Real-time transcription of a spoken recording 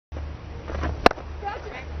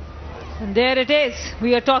And there it is.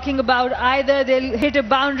 We are talking about either they'll hit a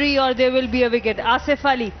boundary or there will be a wicket. Asif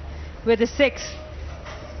Ali with a 6.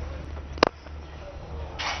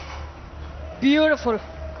 Beautiful.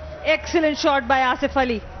 Excellent shot by Asif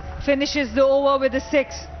Ali. Finishes the over with a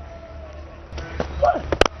 6.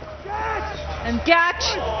 And catch.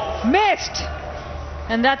 Missed.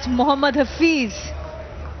 And that's Mohammad Hafiz.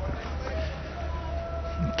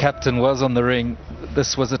 Captain was on the ring.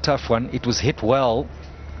 This was a tough one. It was hit well.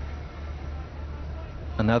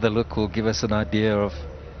 Another look will give us an idea of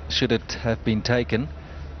should it have been taken.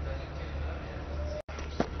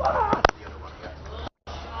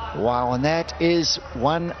 Wow, and that is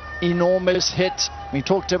one enormous hit. We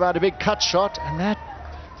talked about a big cut shot, and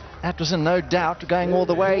that was in no doubt going all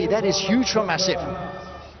the way. That is huge from Asif.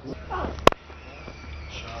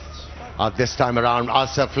 This time around,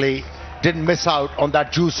 Asif Ali didn't miss out on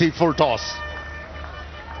that juicy full toss.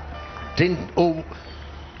 Didn't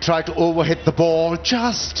try to overhit the ball,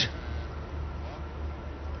 just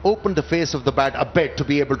opened the face of the bat a bit to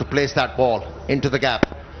be able to place that ball into the gap.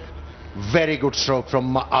 Very good stroke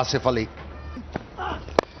from Asif Ali.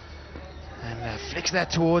 And flicks that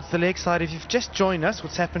towards the leg side. If you've just joined us,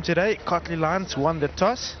 what's happened today? Cotley Lions won the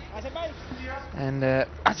toss. And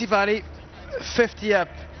Asif Ali, 50 up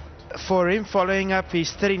for him, following up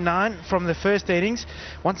his 39 from the first innings.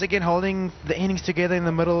 Once again holding the innings together in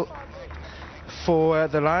the middle for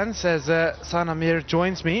the Lions as San Amir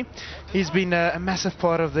joins me. He's been a massive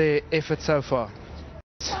part of the effort so far.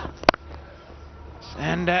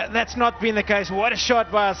 And that's not been the case. What a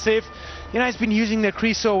shot by Asif. You know, he's been using the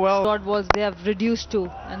crease so well. What was they have reduced to.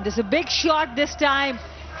 And there's a big shot this time.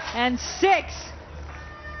 And 6.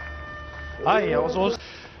 Oh, yeah, was also.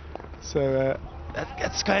 So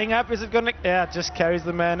that's going up. Is it going to? Yeah, it just carries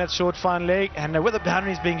the man at short fine leg. And with the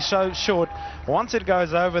boundaries being so short, once it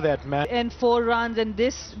goes over that, man. And 4 runs, and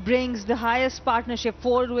this brings the highest partnership,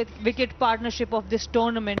 4 wicket partnership of this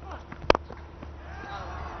tournament.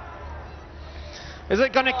 Is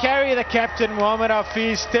it going to carry? The captain, Mohammad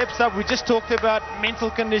Hafiz, steps up. We just talked about mental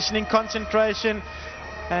conditioning, concentration,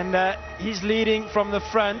 and he's leading from the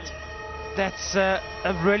front. That's a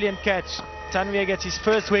brilliant catch. Tanvir gets his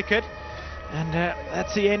first wicket, and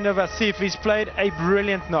that's the end of Asif. He's played a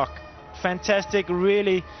brilliant knock. Fantastic,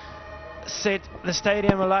 really set the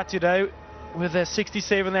stadium alight today with a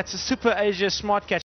 67. That's a Super Asia smart catch.